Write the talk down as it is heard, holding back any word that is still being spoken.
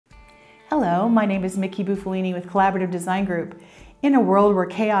Hello, my name is Mickey Bufalini with Collaborative Design Group. In a world where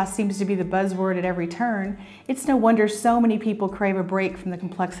chaos seems to be the buzzword at every turn, it's no wonder so many people crave a break from the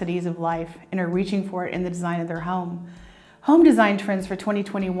complexities of life and are reaching for it in the design of their home. Home design trends for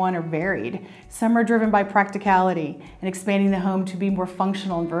 2021 are varied. Some are driven by practicality and expanding the home to be more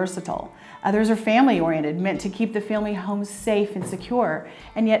functional and versatile. Others are family-oriented, meant to keep the family home safe and secure.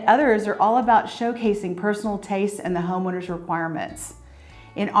 And yet others are all about showcasing personal tastes and the homeowner's requirements.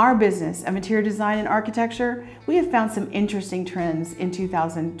 In our business of interior design and architecture, we have found some interesting trends in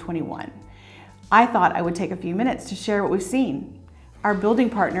 2021. I thought I would take a few minutes to share what we've seen. Our building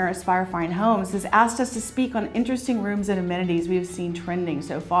partner, Aspire Fine Homes, has asked us to speak on interesting rooms and amenities we have seen trending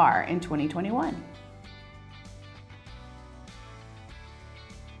so far in 2021.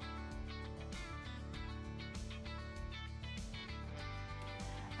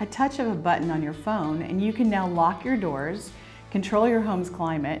 A touch of a button on your phone and you can now lock your doors, control your home's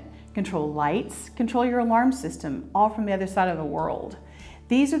climate, control lights, control your alarm system, all from the other side of the world.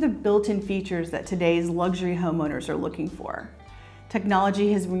 These are the built-in features that today's luxury homeowners are looking for.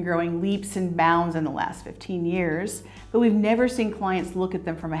 Technology has been growing leaps and bounds in the last 15 years, but we've never seen clients look at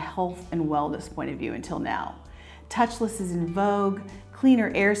them from a health and wellness point of view until now. Touchless is in vogue,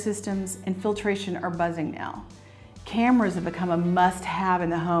 cleaner air systems, and filtration are buzzing now. Cameras have become a must-have in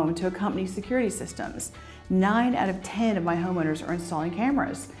the home to accompany security systems. 9 out of 10 of my homeowners are installing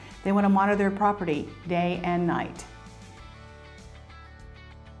cameras. They want to monitor their property day and night.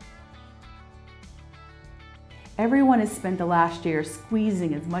 Everyone has spent the last year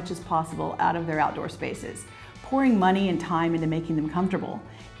squeezing as much as possible out of their outdoor spaces, pouring money and time into making them comfortable.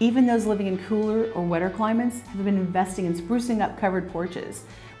 Even those living in cooler or wetter climates have been investing in sprucing up covered porches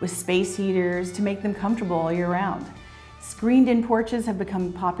with space heaters to make them comfortable all year round. Screened-in porches have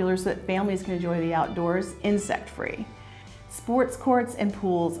become popular so that families can enjoy the outdoors insect-free. Sports courts and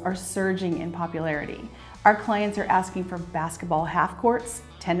pools are surging in popularity. Our clients are asking for basketball half courts,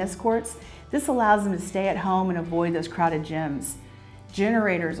 tennis courts. This allows them to stay at home and avoid those crowded gyms.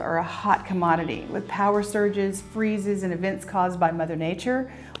 Generators are a hot commodity. With power surges, freezes, and events caused by Mother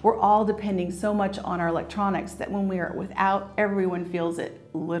Nature, we're all depending so much on our electronics that when we are without, everyone feels it,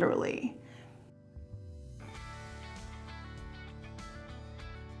 literally.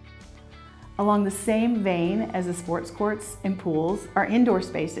 Along the same vein as the sports courts and pools are indoor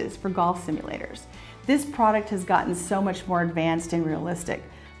spaces for golf simulators. This product has gotten so much more advanced and realistic.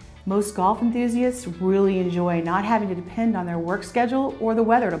 Most golf enthusiasts really enjoy not having to depend on their work schedule or the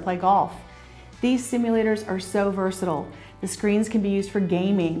weather to play golf. These simulators are so versatile. The screens can be used for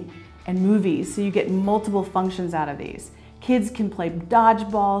gaming and movies, so you get multiple functions out of these. Kids can play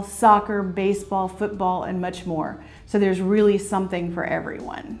dodgeball, soccer, baseball, football, and much more. So there's really something for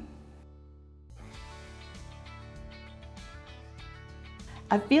everyone.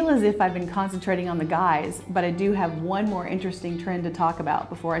 I feel as if I've been concentrating on the guys, but I do have one more interesting trend to talk about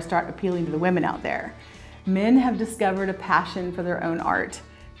before I start appealing to the women out there. Men have discovered a passion for their own art.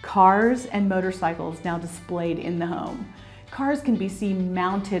 Cars and motorcycles now displayed in the home. Cars can be seen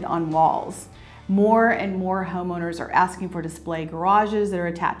mounted on walls. More and more homeowners are asking for display garages that are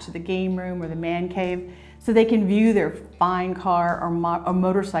attached to the game room or the man cave so they can view their fine car or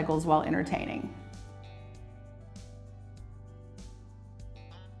motorcycles while entertaining.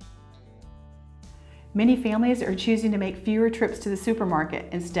 Many families are choosing to make fewer trips to the supermarket,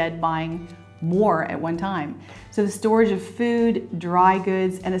 instead buying more at one time. So the storage of food, dry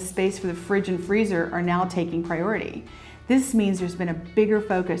goods, and a space for the fridge and freezer are now taking priority. This means there's been a bigger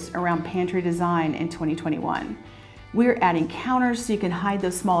focus around pantry design in 2021. We're adding counters so you can hide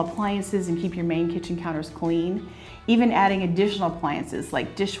those small appliances and keep your main kitchen counters clean. Even adding additional appliances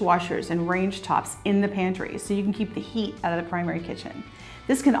like dishwashers and range tops in the pantry so you can keep the heat out of the primary kitchen.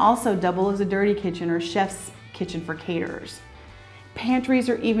 This can also double as a dirty kitchen or chef's kitchen for caterers. Pantries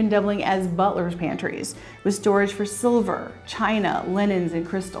are even doubling as butler's pantries with storage for silver, china, linens, and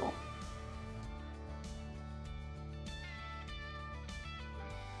crystal.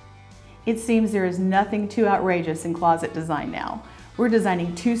 It seems there is nothing too outrageous in closet design now. We're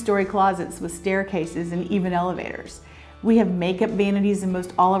designing 2-story closets with staircases and even elevators. We have makeup vanities in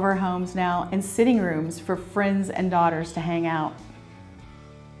most all of our homes now and sitting rooms for friends and daughters to hang out.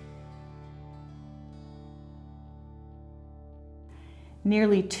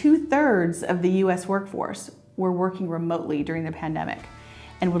 Nearly 2/3 of the U.S. workforce were working remotely during the pandemic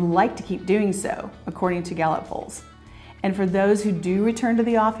and would like to keep doing so, according to Gallup polls. And for those who do return to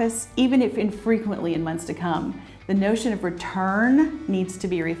the office, even if infrequently in months to come, the notion of return needs to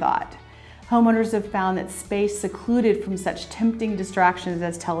be rethought. Homeowners have found that space secluded from such tempting distractions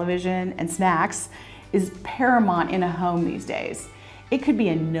as television and snacks is paramount in a home these days. It could be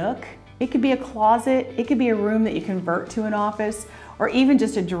a nook, It could be a closet, it could be a room that you convert to an office, or even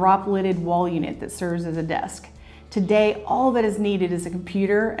just a drop-lidded wall unit that serves as a desk. Today, all that is needed is a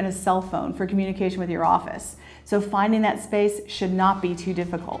computer and a cell phone for communication with your office, so finding that space should not be too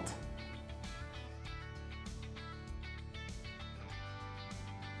difficult.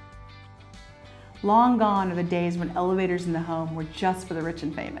 Long gone are the days when elevators in the home were just for the rich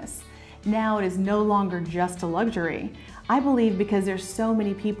and famous. Now it is no longer just a luxury. I believe because there's so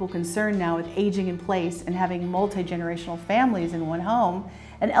many people concerned now with aging in place and having multi-generational families in one home,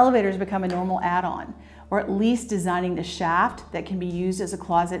 an elevator has become a normal add-on, or at least designing the shaft that can be used as a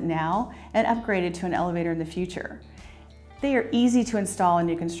closet now and upgraded to an elevator in the future. They are easy to install in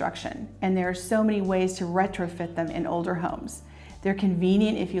new construction, and there are so many ways to retrofit them in older homes. They're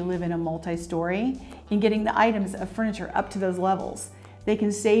convenient if you live in a multi-story in getting the items of furniture up to those levels. They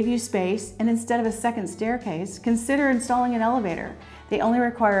can save you space, and instead of a second staircase, consider installing an elevator. They only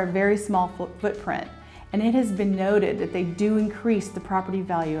require a very small footprint, and it has been noted that they do increase the property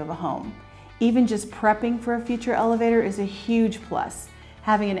value of a home. Even just prepping for a future elevator is a huge plus.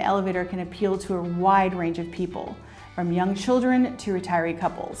 Having an elevator can appeal to a wide range of people, from young children to retiree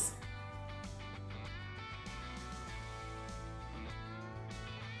couples.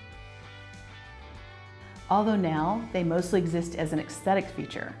 Although now they mostly exist as an aesthetic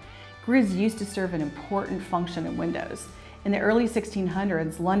feature, grids used to serve an important function in windows. In the early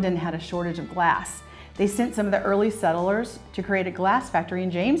 1600s, London had a shortage of glass. They sent some of the early settlers to create a glass factory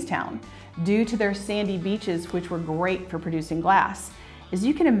in Jamestown due to their sandy beaches, which were great for producing glass. As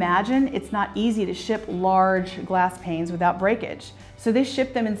you can imagine, it's not easy to ship large glass panes without breakage, so they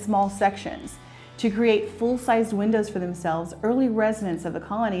shipped them in small sections. To create full-sized windows for themselves, early residents of the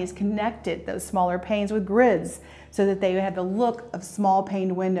colonies connected those smaller panes with grids so that they had the look of small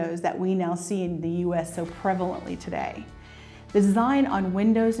paned windows that we now see in the US so prevalently today. The design on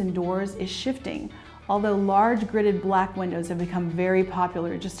windows and doors is shifting. Although large gridded black windows have become very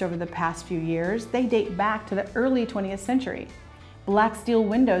popular just over the past few years, they date back to the early 20th century. Black steel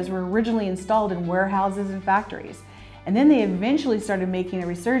windows were originally installed in warehouses and factories, and then they eventually started making a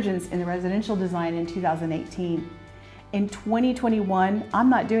resurgence in the residential design in 2018. In 2021, I'm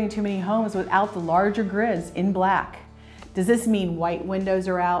not doing too many homes without the larger grids in black. Does this mean white windows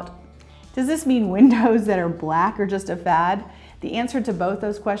are out? Does this mean windows that are black are just a fad? The answer to both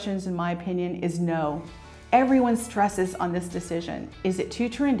those questions, in my opinion, is no. Everyone stresses on this decision. Is it too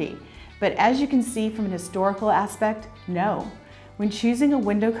trendy? But as you can see from an historical aspect, no. When choosing a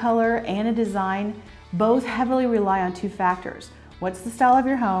window color and a design, both heavily rely on two factors. What's the style of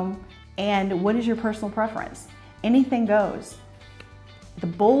your home, and what is your personal preference? Anything goes. The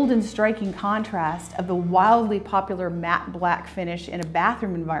bold and striking contrast of the wildly popular matte black finish in a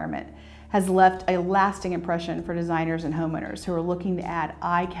bathroom environment has left a lasting impression for designers and homeowners who are looking to add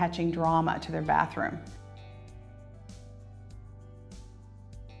eye-catching drama to their bathroom.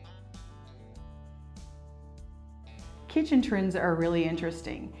 Kitchen trends are really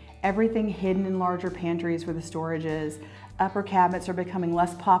interesting. Everything hidden in larger pantries where the storage is, upper cabinets are becoming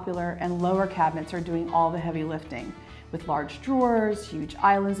less popular, and lower cabinets are doing all the heavy lifting. With large drawers, huge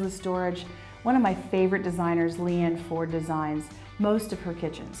islands with storage. One of my favorite designers, Leanne Ford, designs most of her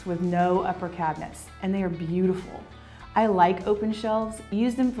kitchens with no upper cabinets, and they are beautiful. I like open shelves,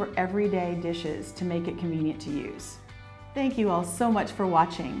 use them for everyday dishes to make it convenient to use. Thank you all so much for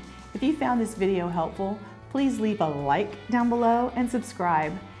watching. If you found this video helpful, please leave a like down below and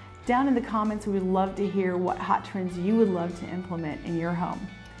subscribe. Down in the comments, we would love to hear what hot trends you would love to implement in your home.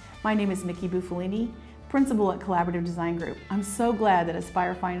 My name is Mickey Bufalini, Principal at Collaborative Design Group. I'm so glad that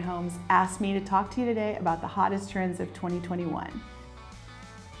Aspire Fine Homes asked me to talk to you today about the hottest trends of 2021.